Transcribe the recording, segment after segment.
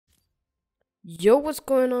Yo, what's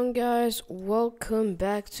going on, guys? Welcome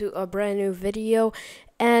back to a brand new video.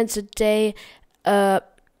 And today, uh,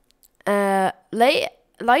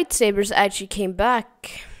 lightsabers actually came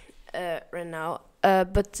back, right now.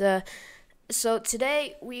 So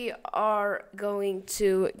today we are going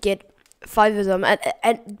to get 5 of them,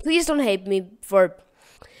 and please don't hate me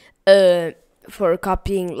uh, for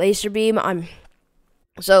copying Laserbeam.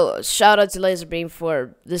 So shout out to Laserbeam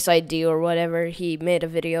for this idea or whatever. He made a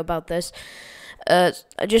video about this.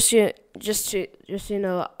 Just you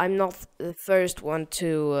know, I'm not the first one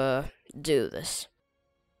to do this.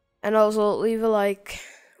 And also leave a like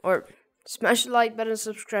or smash the like button,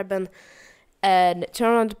 subscribe button, and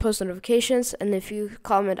turn on the post notifications. And if you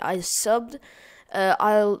comment I subbed,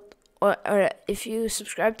 or if you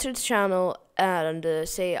subscribe to the channel and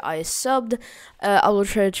say I subbed, I will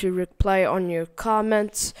try to reply on your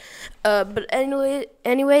comments. But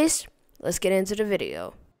anyways, let's get into the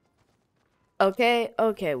video. Okay,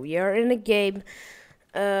 we are in a game.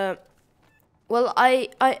 Well, I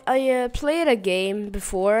played a game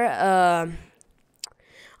before. I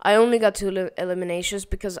only got 2 eliminations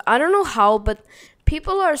because I don't know how, but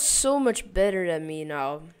people are so much better than me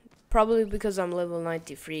now. Probably because I'm level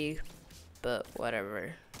 93, but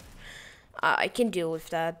whatever. I can deal with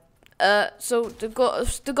that. So the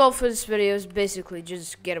goal for this video is basically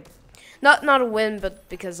just get a not a win, but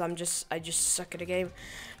because I just suck at the game.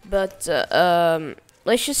 But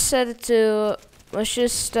let's just set it to let's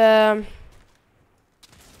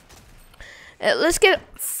get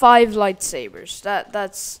 5 lightsabers.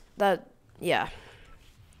 That yeah.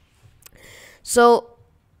 So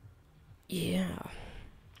yeah,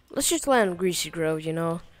 let's just land on Greasy Grove. You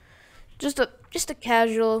know, just a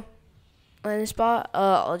casual landing spot.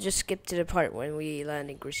 I'll just skip to the part when we land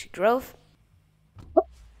in Greasy Grove.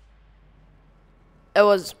 It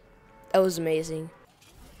was amazing.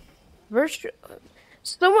 Virtual.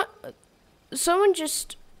 Someone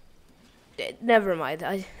just. Never mind.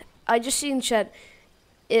 I just seen chat.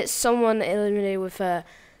 It's someone eliminated with a.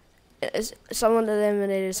 Someone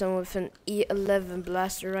eliminated someone with an E11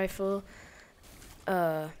 blaster rifle.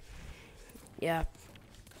 Yeah.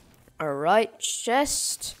 All right,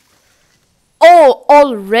 chest. Oh,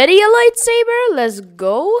 already a lightsaber? Let's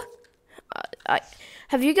go. I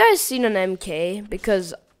have you guys seen an MK?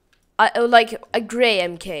 Because I like a gray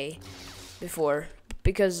MK before,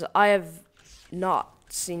 because I have not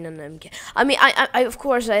seen an MK. I mean, I of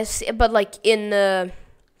course I see, but like in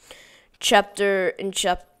chapter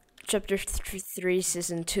 3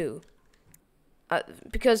 season 2.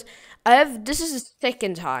 Because this is the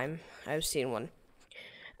second time I've seen one.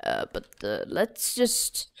 But let's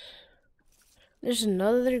just. There's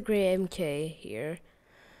another gray MK here.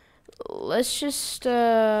 Let's just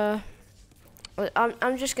I'm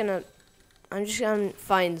just gonna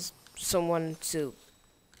find someone to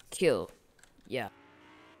kill. Yeah.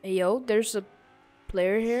 Hey, yo, there's a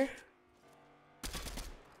player here.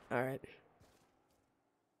 All right.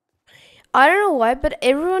 I don't know why, but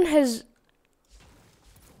everyone is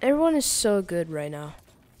so good right now.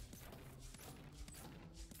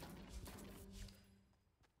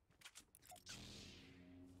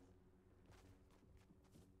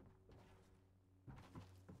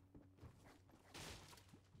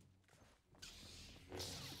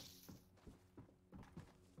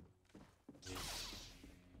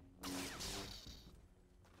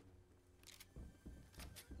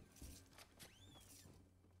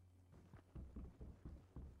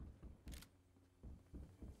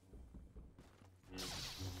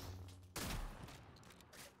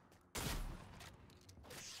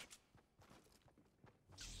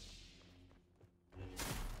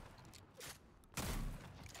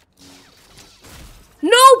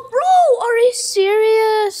 No, bro, are you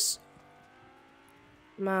serious?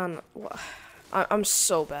 Man, I'm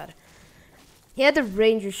so bad. He had the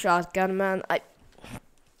Ranger shotgun, man.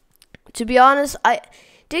 To be honest,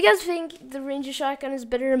 do you guys think the Ranger shotgun is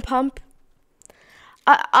better than pump?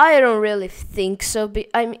 I don't really think so.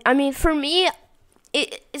 I mean, for me,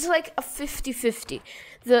 it's like a 50-50.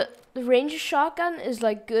 The Ranger shotgun is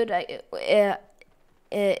like good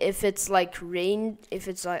if it's like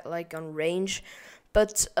like on range,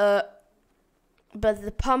 but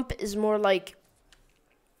the pump is more like.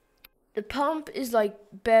 The pump is like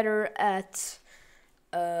better at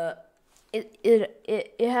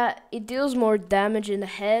it deals more damage in the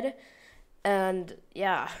head, and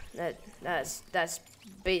yeah, that's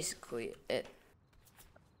basically it.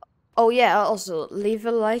 Oh yeah, also leave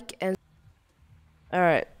a like. And all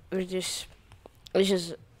right, let's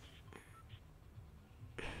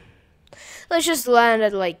just land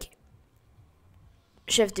at like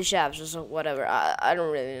Shifty Shafts or so, whatever. I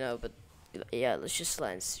don't really know, but Yeah, let's just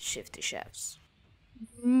land shifty shafts.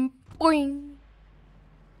 Boing.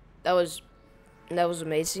 That was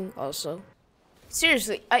amazing. Also,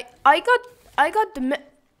 seriously, I got the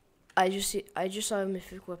I just saw a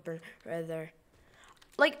mythic weapon right there.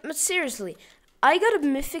 Like, but seriously, I got a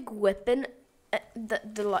mythic weapon, a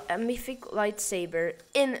mythic lightsaber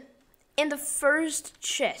in the first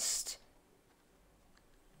chest.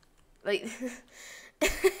 Like,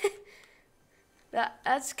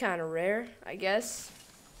 that's kind of rare, I guess.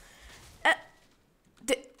 Uh,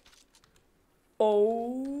 the,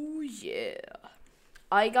 oh yeah,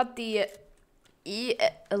 I got the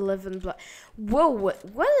E11 black. Whoa,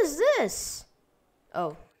 what is this?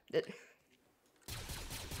 Oh,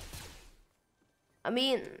 I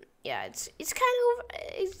mean, yeah, it's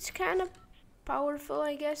kind of powerful,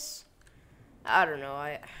 I guess. I don't know.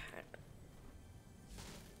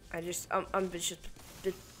 I'm just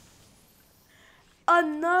bit.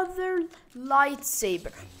 Another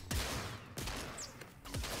lightsaber.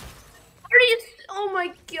 Oh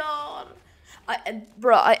my god.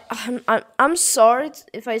 Bro, I'm sorry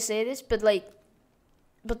if I say this, but like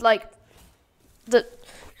the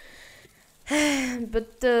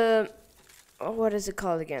but the what is it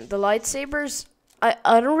called again? The lightsabers. I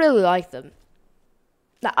don't really like them.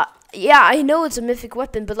 Yeah, I know it's a mythic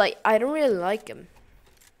weapon, but like I don't really like them.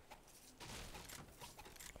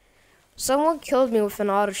 Someone killed me with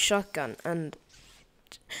an auto shotgun,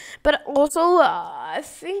 but also I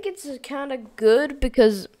think it's kind of good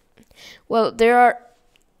because, well, there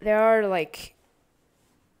are like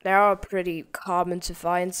they are pretty common to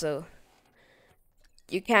find, so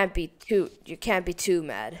you can't be too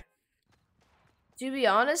mad. To be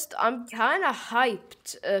honest, I'm kind of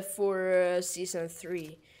hyped for season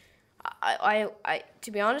 3.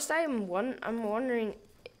 To be honest, I'm wondering.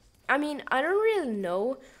 I mean, I don't really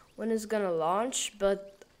know when it's gonna launch,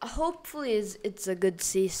 but hopefully it's a good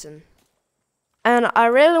season. And I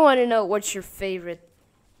really want to know what's your favorite.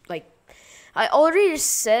 Like, I already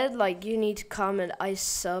said like you need to comment I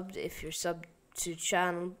subbed if you're subbed to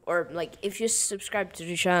channel, or like if you subscribe to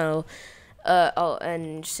the channel.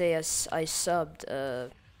 And say as I subbed.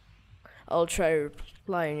 I'll try to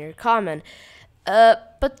reply in your comment.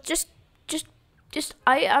 But just, just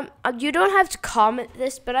you don't have to comment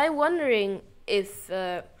this, but I'm wondering if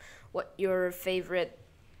what your favorite,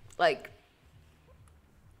 like,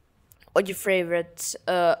 what your favorite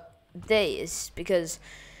day is, because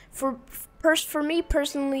for me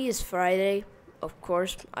personally is Friday, of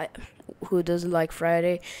course. Who doesn't like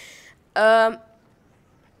Friday? Um,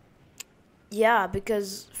 yeah,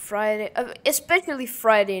 because Friday, especially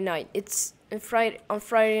Friday night. It's Friday on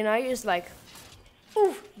Friday night is like,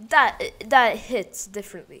 ooh, that hits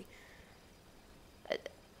differently. Uh,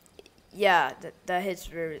 yeah, that hits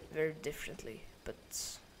very very differently.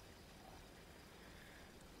 But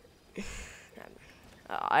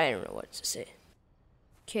I don't know what to say.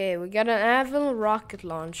 Okay, we got an Avil rocket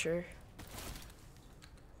launcher.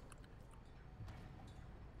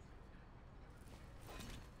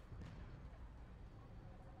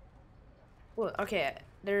 Well, okay,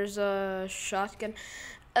 there's a shotgun.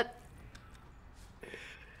 Uh,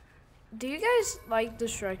 do you guys like the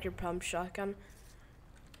striker pump shotgun?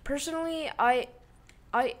 Personally, I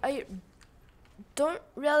don't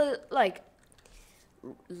really like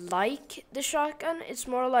the shotgun. It's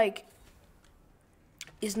more like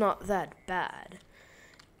it's not that bad.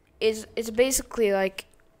 It's basically like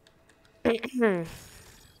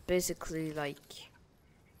basically like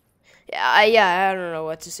yeah, I don't know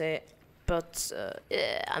what to say, but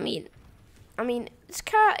yeah, I mean it's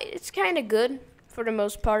kind of good for the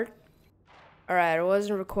most part. All right, I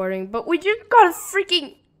wasn't recording, but we just got a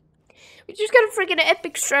freaking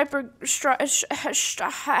epic striper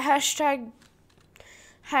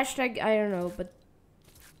hashtag I don't know, but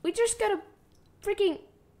we just got a freaking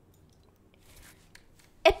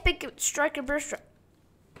epic striker burst.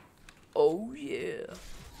 Oh yeah.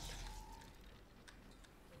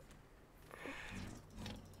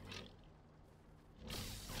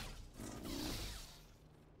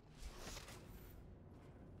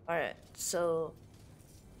 All right, so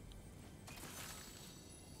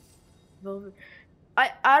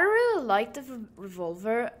I don't really like the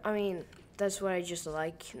revolver. I mean, that's what I just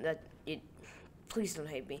like. That it. Please don't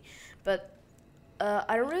hate me, but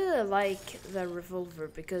I don't really like the revolver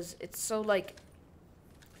because it's so like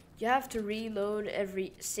you have to reload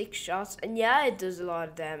every 6 shots, and yeah, it does a lot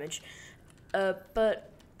of damage.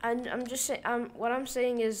 But I'm just saying. What I'm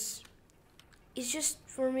saying is, it's just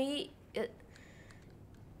for me. It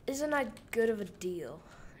isn't that good of a deal.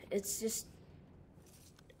 It's just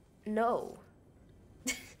no.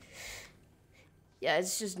 Yeah,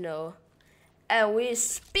 it's just no. And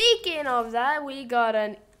speaking of that, we got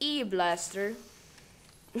an E-blaster.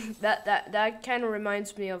 that kind of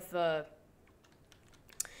reminds me of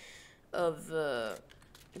do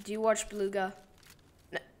you watch Beluga?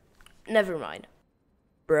 Never mind.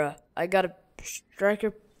 Bruh, I got a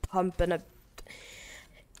striker pump and a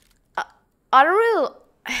I don't really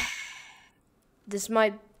this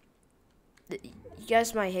might you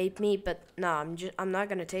guys might hate me, but nah, I'm not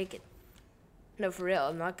gonna take it. No, for real,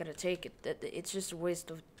 I'm not gonna take it. It's just a waste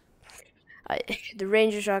of the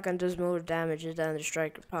Ranger shotgun does more damage than the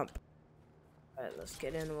striker pump. Alright, let's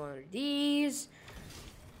get in one of these.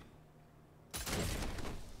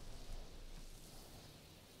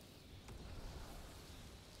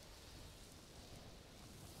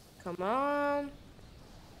 Come on.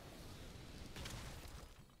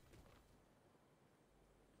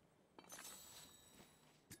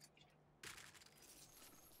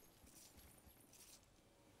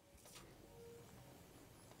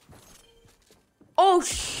 Oh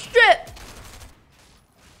shit!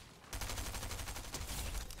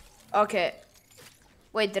 Okay.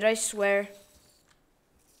 Wait, did I swear?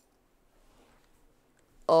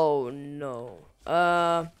 Oh no.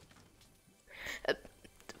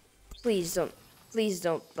 Please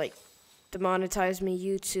don't like demonetize me,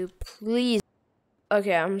 YouTube. Please.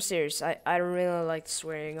 Okay, I'm serious. I don't really like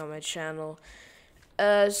swearing on my channel.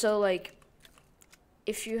 So like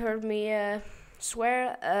if you heard me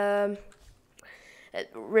swear,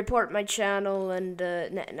 report my channel and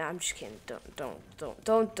nah, I'm just kidding. Don't do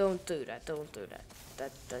that. Don't do that.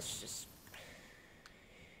 That's just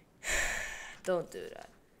don't do that.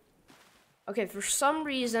 Okay, for some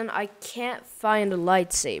reason I can't find a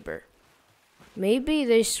lightsaber. Maybe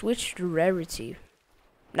they switched the rarity.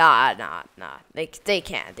 Nah. They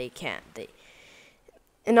can't. They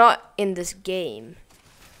not in this game.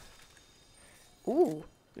 Ooh.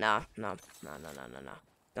 No. Not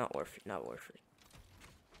worth it.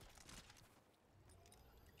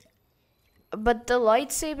 But the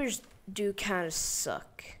lightsabers do kind of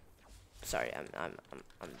suck. Sorry,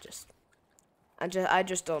 I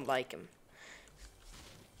just don't like them.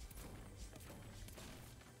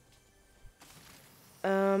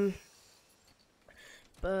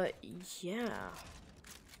 But yeah,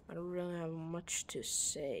 I don't really have much to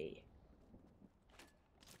say.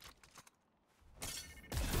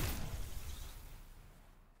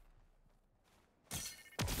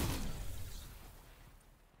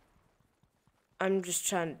 I'm just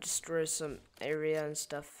trying to destroy some area and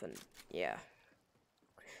stuff, and yeah.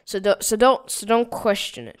 So don't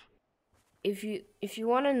question it. If you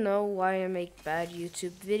want to know why I make bad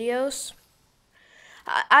YouTube videos,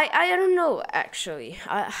 I don't know actually.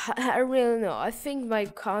 I really know. I think my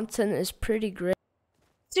content is pretty great.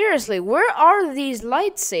 Seriously, where are these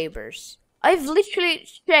lightsabers? I've literally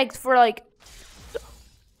checked for like.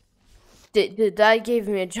 That gave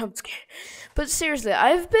me a jump scare. But seriously,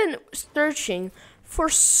 I've been searching for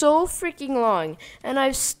so freaking long, and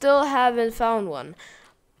I still haven't found one.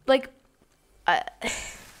 Like, I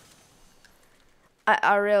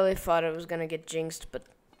really thought I was gonna get jinxed, but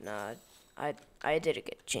nah, I didn't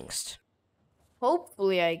get jinxed.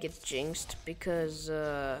 Hopefully I get jinxed because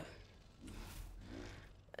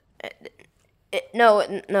no,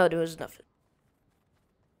 there was nothing.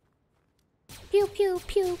 Pew pew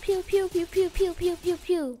pew pew pew pew pew pew pew pew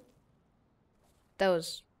pew. That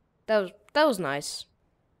was nice.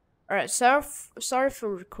 All right, sorry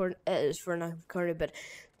for recording for not recording, but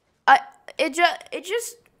it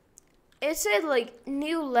said like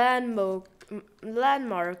new landmark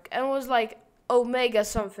and was like Omega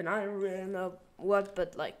something. I don't really know what,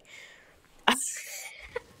 but like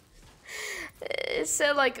it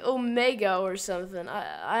said like Omega or something.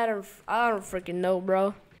 I don't freaking know,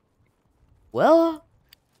 bro. Well,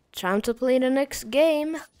 time to play the next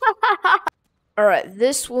game. Alright,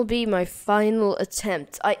 this will be my final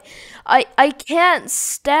attempt. I can't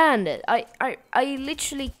stand it. I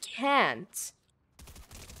literally can't.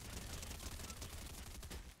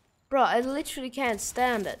 Bro, I literally can't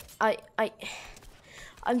stand it.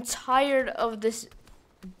 I'm tired of this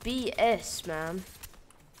BS, man.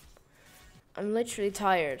 I'm literally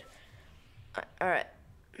tired. Alright,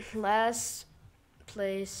 last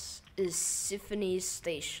place is Symphony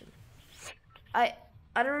Station.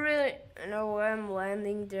 I don't really know where I'm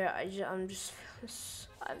landing there. I'm just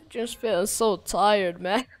feeling so tired,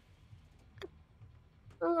 man.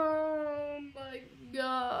 Oh my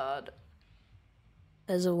god.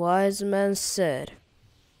 As a wise man said,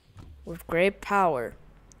 with great power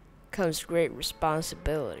comes great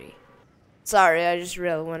responsibility. Sorry, I just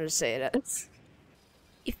really wanted to say that.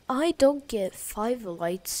 If I don't get 5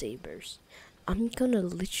 lightsabers, I'm gonna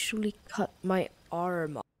literally cut my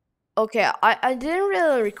arm off. Okay, I didn't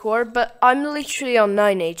really record, but I'm literally on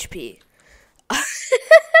 9 HP.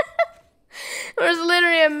 There's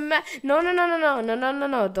literally a no, no, no, no, no, no, no, no,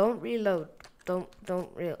 no. Don't reload. Don't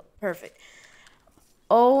reload. Perfect.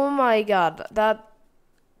 Oh my god. That.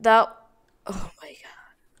 Oh my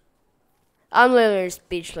god. I'm literally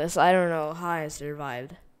speechless. I don't know how I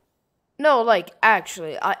survived. No, like,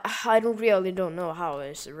 actually, I don't really don't know how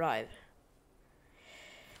I survived.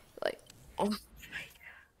 Like, oh,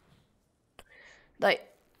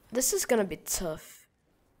 like, this is gonna be tough.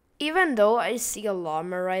 Even though I see a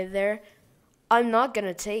llama right there, I'm not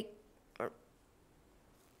gonna take. Or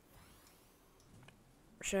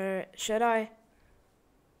should I?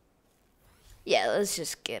 Yeah, let's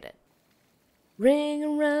just get it. Ring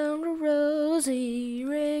around a rosy,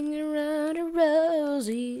 ring around a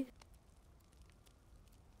rosy.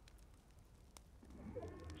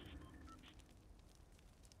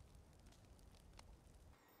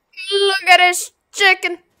 Look at this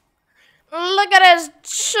chicken. Look at this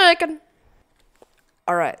chicken.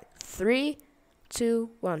 All right, 3, 2,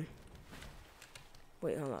 1.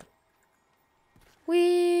 Wait, hold on. We.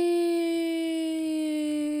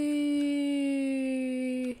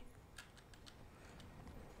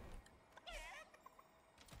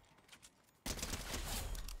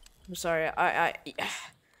 I'm sorry. I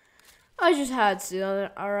just had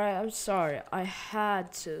to. All right, I'm sorry. I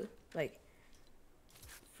had to. Like,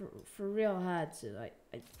 for real, had to. I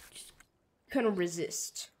just couldn't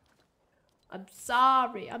resist. I'm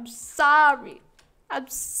sorry. I'm sorry. I'm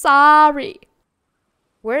sorry.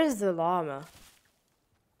 Where is the llama?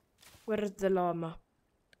 Where's the llama?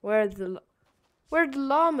 Where's the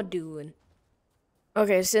llama doing?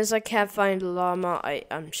 Okay, since I can't find the llama,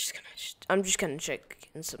 I'm just gonna check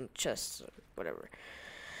in some chests or whatever.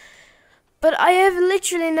 But I have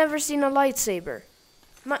literally never seen a lightsaber.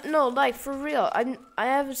 No, like for real, I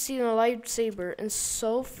haven't seen a lightsaber in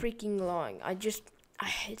so freaking long.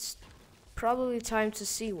 It's probably time to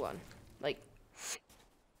see one, like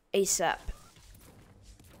ASAP.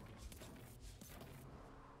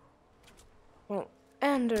 Well,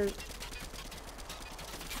 and there's.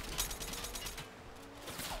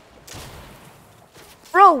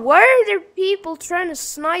 Bro, why are there people trying to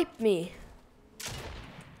snipe me?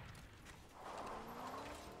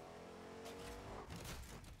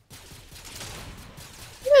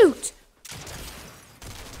 Shoot!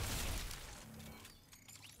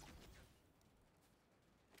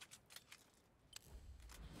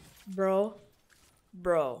 Bro.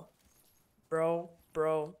 Bro. Bro.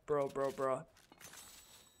 Bro. Bro. Bro. Bro.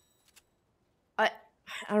 I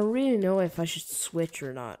I don't really know if I should switch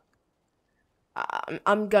or not.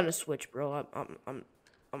 I'm gonna switch, bro.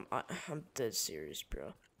 I'm dead serious,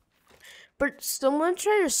 bro. But someone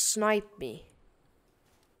tried to snipe me.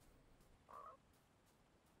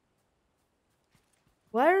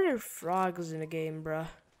 Why are there frogs in the game, bro?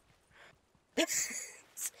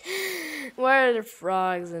 Why are there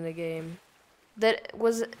frogs in the game?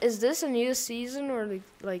 Is this a new season or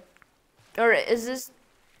like or is this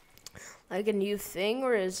like a new thing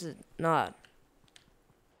or is it not?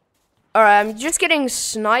 Alright, I'm just getting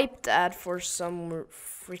sniped at for some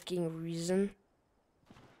freaking reason.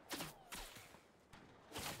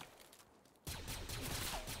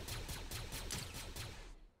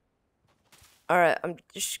 Alright, I'm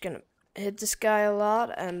just gonna hit this guy a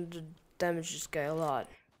lot and damage this guy a lot.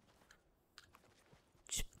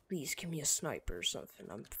 Just please give me a sniper or something.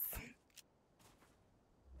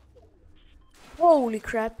 Holy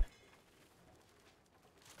crap.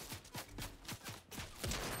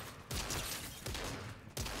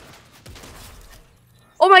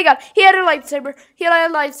 Oh my god, he had a lightsaber. He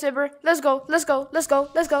had a lightsaber. Let's go, let's go, let's go,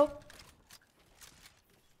 let's go.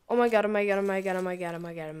 Oh my god, oh my god, oh my god, oh my god, oh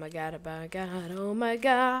my god, oh my god, oh my god, oh my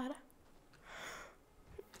god.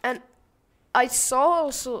 And I saw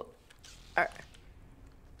also.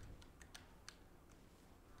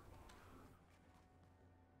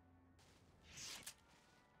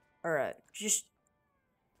 Alright, just.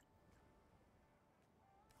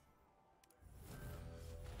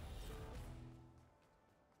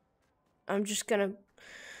 I'm just gonna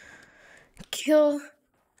kill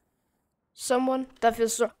someone that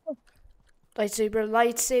feels so. Lightsaber,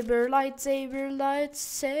 lightsaber, lightsaber,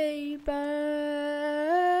 lightsaber.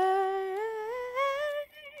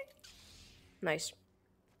 Nice.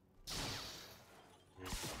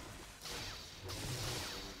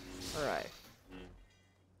 Alright.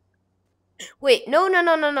 Wait, no, no,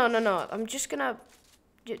 no, no, no, no, no. I'm just gonna.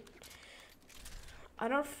 I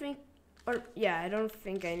don't think. Or, yeah, I don't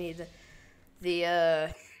think I need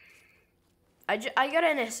the I got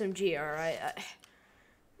an SMG, alright?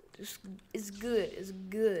 It's good, it's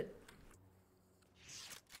good.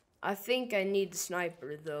 I think I need the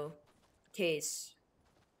sniper, though. Case.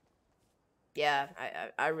 Yeah,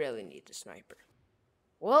 I really need the sniper.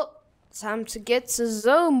 Well, time to get to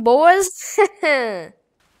zone, boys.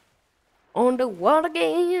 On the water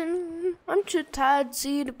again. I'm too tired to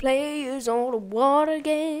see the players on the water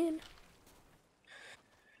again.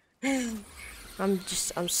 I'm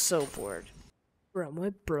so bored. Bro, my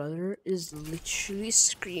brother is literally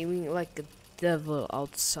screaming like a devil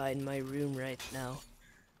outside my room right now.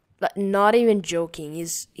 Like, not even joking.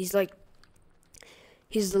 He's like,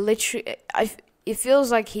 he's literally. It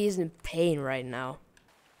feels like he's in pain right now.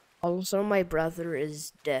 Also, my brother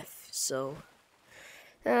is deaf, so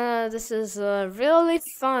this is really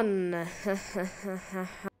fun.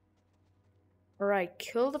 Alright,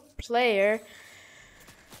 kill the player.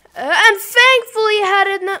 And thankfully had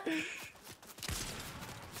it not.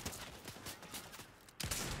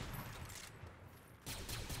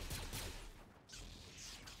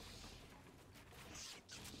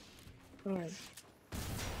 Alright.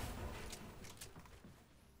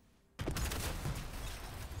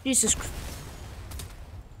 Jesus Christ.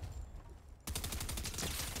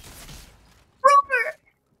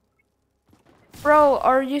 Bro,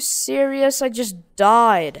 are you serious? I just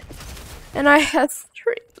died. And I had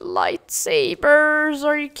 3 lightsabers.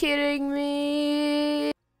 Are you kidding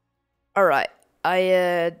me? Alright.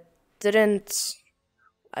 Didn't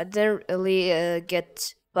I didn't really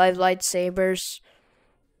get 5 lightsabers,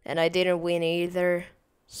 and I didn't win either.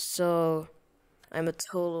 So I'm a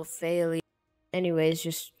total failure. Anyways,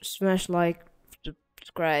 just smash like,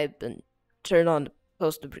 subscribe, and turn on the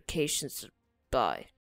post notifications. Bye.